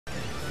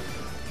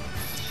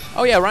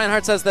Oh yeah, Ryan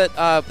Hart says that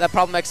that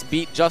Problem X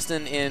beat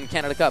Justin in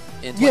Canada Cup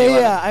in 2011.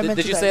 Yeah, I mentioned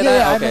did you that. say that?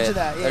 Yeah, okay. I mentioned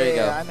that. Yeah, there you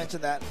go. I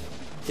mentioned that.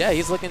 Yeah,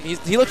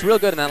 he looked real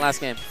good in that last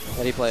game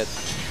that he played.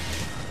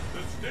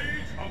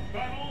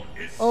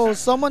 Oh,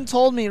 someone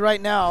told me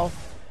right now,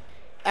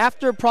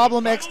 after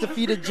Problem X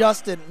defeated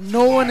Justin,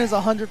 no one is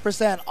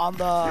 100% on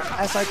the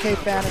SRK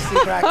Fantasy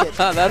bracket.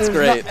 That's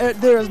great.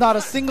 There is not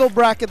a single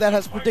bracket that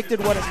has predicted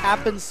what has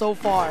happened so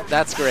far.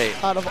 That's great.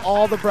 Out of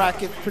all the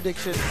bracket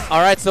predictions.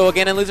 All right, so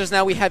again in losers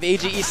now we have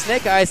AGE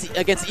SnakeEyez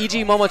against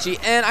EG Momochi,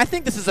 and I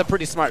think this is a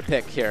pretty smart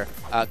pick here.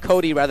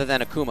 Cody rather than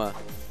Akuma.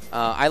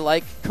 I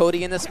like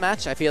Cody in this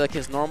match. I feel like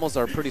his normals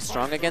are pretty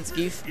strong against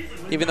Geef,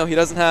 even though he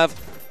doesn't have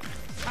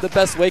the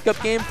best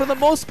wake-up game. For the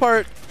most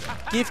part,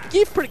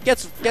 Geef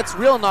gets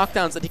real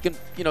knockdowns that he can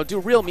do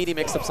real meaty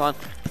mix-ups on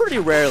pretty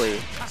rarely.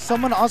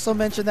 Someone also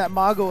mentioned that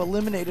Mago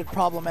eliminated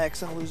Problem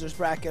X in the losers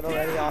bracket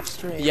already off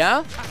stream.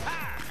 Yeah?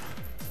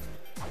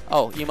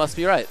 Oh, you must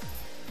be right.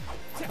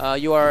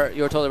 You are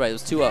totally right. It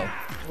was 2-0.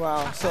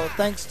 Wow. So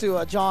thanks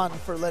to John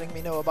for letting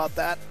me know about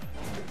that.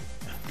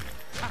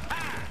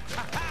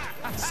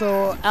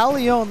 So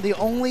Alion, the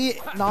only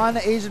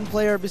non-Asian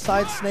player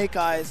besides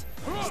SnakeEyez.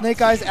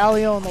 SnakeEyez,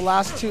 Alion, the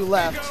last two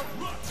left.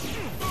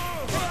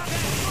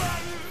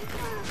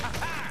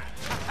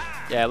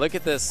 Yeah, look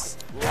at this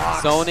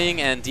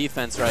zoning and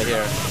defense right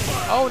here.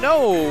 Oh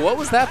no, what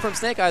was that from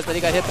SnakeEyez that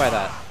he got hit by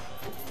that?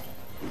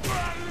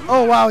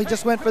 Oh wow, he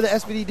just went for the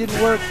SBD,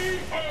 didn't work.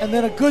 And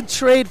then a good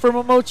trade for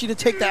Momochi to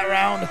take that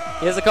round.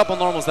 He has a couple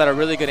normals that are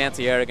really good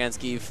anti-air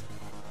against Geef.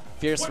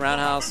 Fierce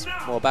roundhouse,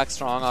 well back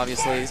strong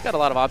obviously. He's got a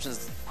lot of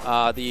options.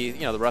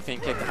 The ruffian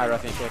kick, the high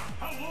ruffian kick.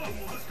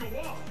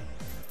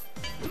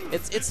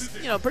 It's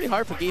pretty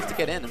hard for Geef to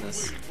get in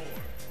this.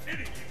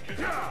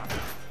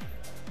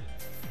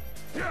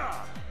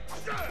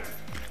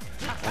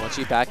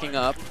 Momochi backing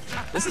up.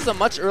 This is a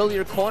much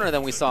earlier corner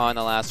than we saw in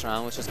the last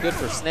round, which is good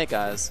for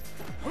SnakeEyez.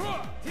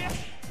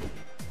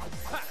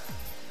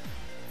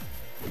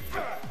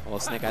 Well,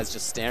 SnakeEyez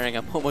just staring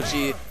at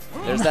Momochi.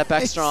 There's that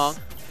back strong.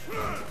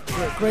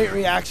 Yeah, great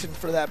reaction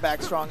for that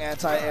back strong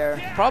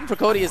anti-air. Problem for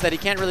Cody is that he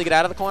can't really get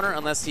out of the corner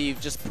unless he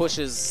just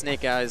pushes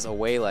SnakeEyez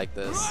away like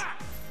this.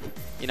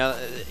 He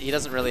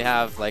doesn't really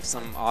have like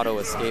some auto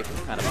escape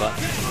kind of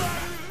button.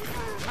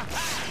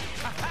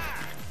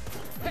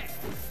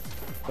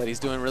 But he's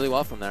doing really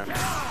well from there.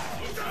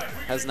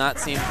 Has not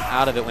seemed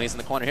out of it when he's in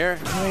the corner here.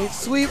 Great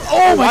sweep.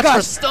 Oh my gosh.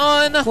 For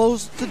stun.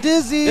 Close to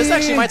dizzy. This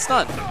actually might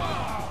stun.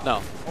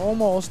 No.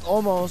 Almost,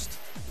 almost.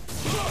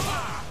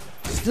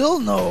 Still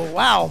no.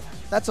 Wow.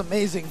 That's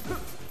amazing.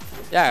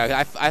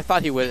 Yeah, I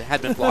thought he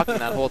had been blocking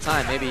that whole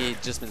time. Maybe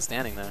he'd just been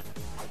standing there.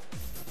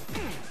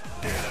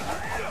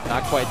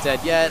 Not quite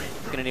dead yet.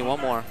 Gonna need one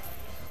more.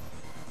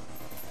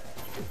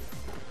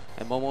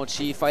 And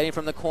Momochi fighting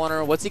from the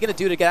corner. What's he gonna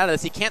do to get out of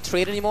this? He can't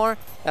trade anymore.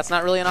 That's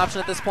not really an option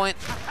at this point.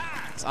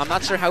 So I'm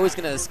not sure how he's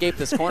gonna escape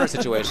this corner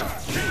situation.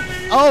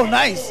 Oh,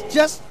 nice.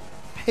 Just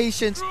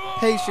patience,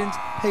 patience,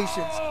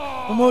 patience.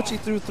 Momochi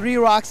threw 3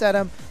 rocks at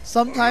him.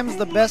 Sometimes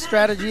the best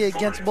strategy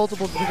against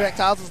multiple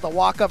projectiles is to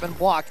walk up and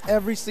block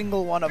every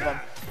single one of them,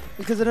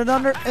 because it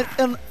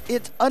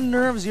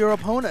unnerves your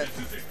opponent.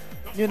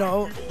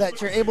 That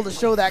you're able to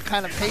show that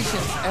kind of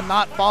patience and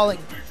not falling,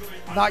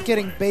 not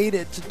getting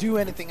baited to do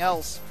anything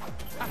else.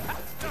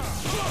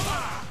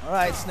 All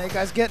right,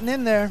 SnakeEyez getting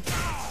in there.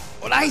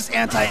 Oh, nice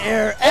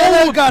anti-air. And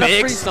then got a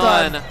free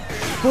stun.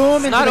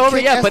 Boom. It's not over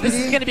yet, but this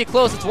is going to be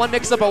close. It's one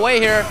mix-up away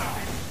here.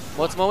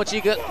 What's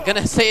Momochi going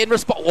to say in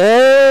response? Oh!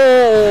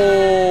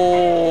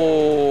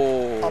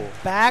 A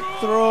back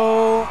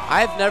throw.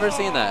 I've never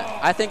seen that.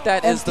 I think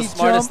that is the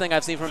smartest thing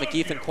I've seen from a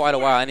Geef in quite a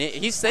while. And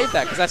he saved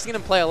that because I've seen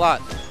him play a lot.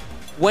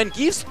 When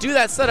Geefs do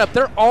that setup,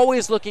 they're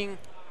always looking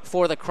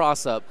for the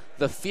cross-up,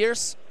 the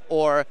fierce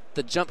or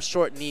the jump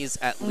short knees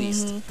at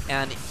least.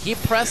 And he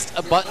pressed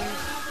a button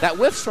that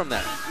whiffs from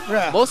there.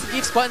 Yeah. Most of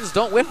Geef's buttons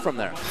don't whiff from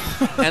there.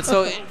 And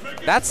so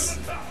that's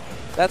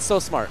so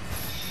smart.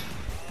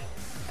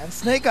 And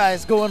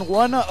SnakeEyez going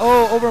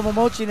 1-0 over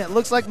Momochi, and it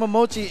looks like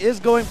Momochi is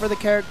going for the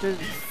character Did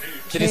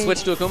change. he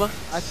switch to Akuma?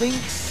 I think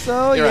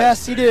so. You're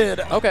yes, right. he did.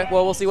 Okay,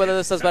 well, we'll see whether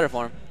this does better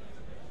for him.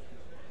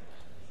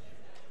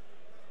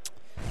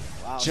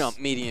 Wow. Jump,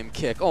 medium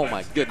kick. Oh,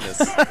 my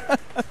goodness.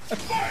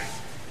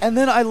 And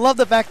then I love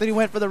the fact that he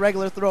went for the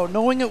regular throw,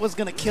 knowing it was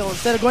going to kill,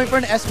 instead of going for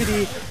an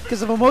SBD,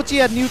 because if Momochi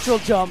had neutral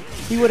jump,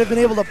 he would have been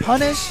able to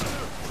punish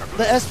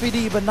the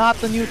SBD, but not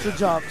the neutral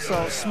jump.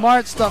 So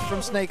smart stuff from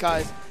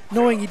SnakeEyez,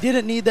 knowing he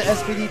didn't need the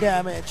SBD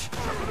damage,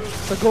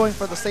 so going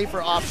for the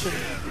safer option.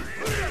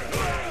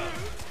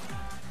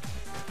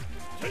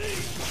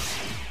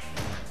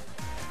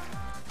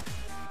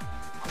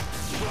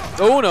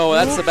 Oh, no,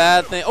 that's a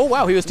bad thing. Oh,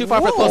 wow, he was too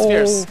far for close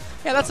fierce.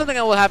 Yeah, that's something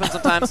that will happen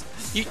sometimes.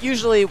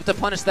 Usually, to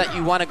punish that,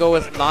 you want to go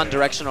with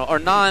non-directional or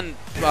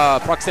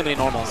non-proximity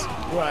normals.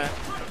 Right.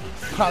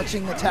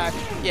 Crouching attack.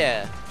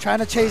 Yeah. Trying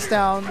to chase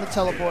down the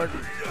teleport.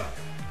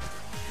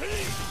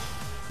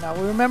 Now,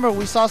 we remember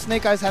we saw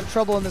SnakeEyez have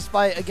trouble in this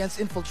fight against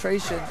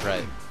infiltration.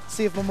 Right.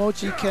 See if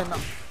Momochi can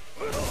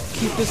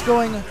keep this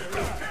going.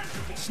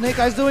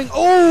 SnakeEyez doing?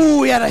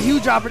 Oh, he had a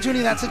huge opportunity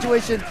in that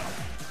situation.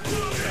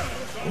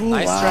 Ooh,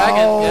 Nice wow.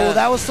 dragon. Yeah.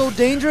 That was so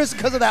dangerous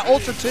because of that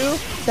Ultra 2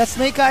 that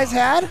SnakeEyez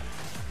had.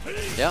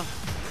 Yeah.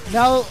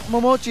 Now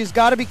Momochi's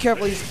got to be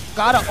careful. He's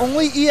got to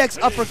only EX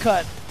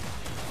uppercut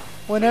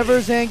whenever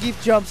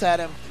Zangief jumps at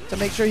him to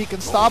make sure he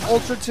can stop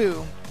Ultra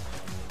 2.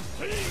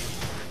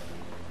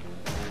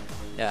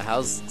 Yeah,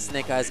 how's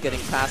SnakeEyez getting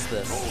past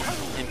this?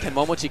 And can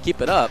Momochi keep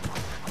it up?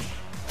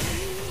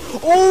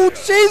 Oh,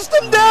 chased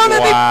him down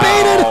and he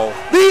baited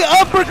the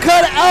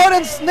uppercut out,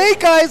 and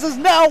SnakeEyez is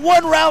now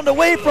 1 round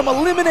away from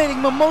eliminating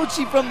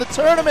Momochi from the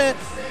tournament.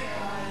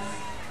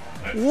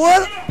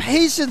 What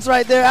patience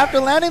right there. After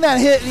landing that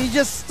hit, and he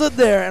just stood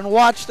there and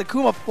watched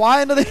Akuma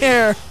fly into the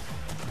air.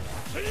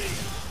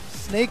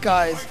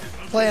 SnakeEyez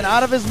playing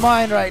out of his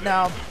mind right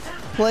now.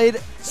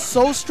 Played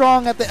so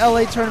strong at the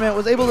LA tournament,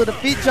 was able to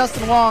defeat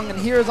Justin Wong, and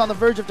here is on the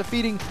verge of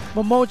defeating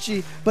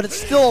Momochi, but it's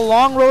still a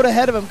long road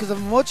ahead of him, because if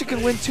Momochi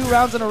can win 2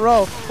 rounds in a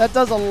row, that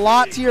does a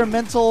lot to your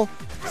mental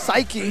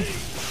psyche.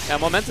 Yeah,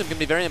 momentum can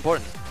be very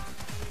important.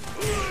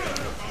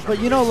 But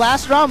you know,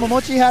 last round,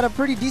 Momochi had a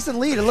pretty decent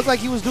lead. It looked like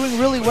he was doing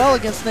really well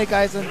against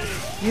SnakeEyez, and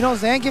you know,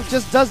 Zangief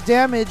just does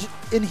damage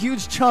in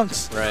huge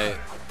chunks. Right.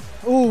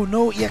 Oh,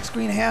 no EX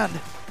green hand.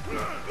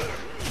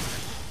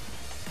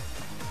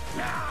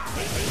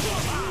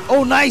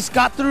 Oh, nice,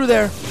 got through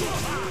there.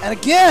 And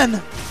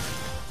again.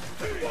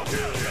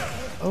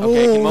 Oh,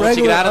 Okay, can Momochi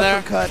regular get out of there?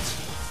 uppercut.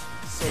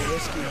 So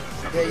risky.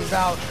 Yeah, he's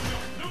out.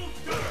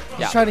 He's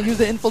Yeah. trying to use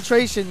the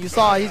infiltration. You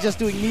saw he's just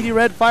doing meaty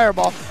red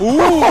fireball.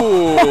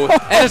 Ooh,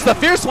 and it's the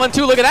fierce one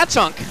too. Look at that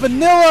chunk.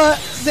 Vanilla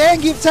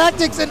Zangief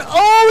tactics, and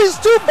oh, he's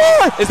too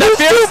far. Is that He's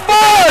fierce? too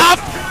far.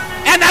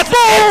 Enough? And that's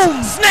Boom!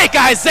 it.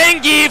 SnakeEyez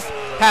Zangief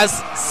has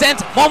sent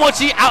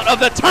Momochi out of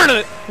the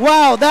tournament.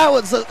 Wow, that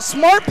was a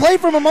smart play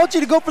for Momochi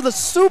to go for the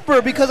super,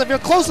 because if you're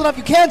close enough,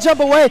 you can jump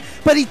away,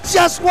 but he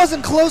just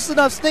wasn't close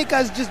enough.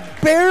 SnakeEyez just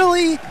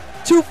barely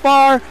too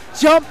far,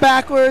 jump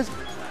backwards,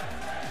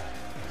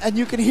 and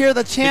you can hear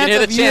the chant You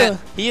can hear of the chant.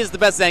 He is the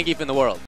best Zangief in the world.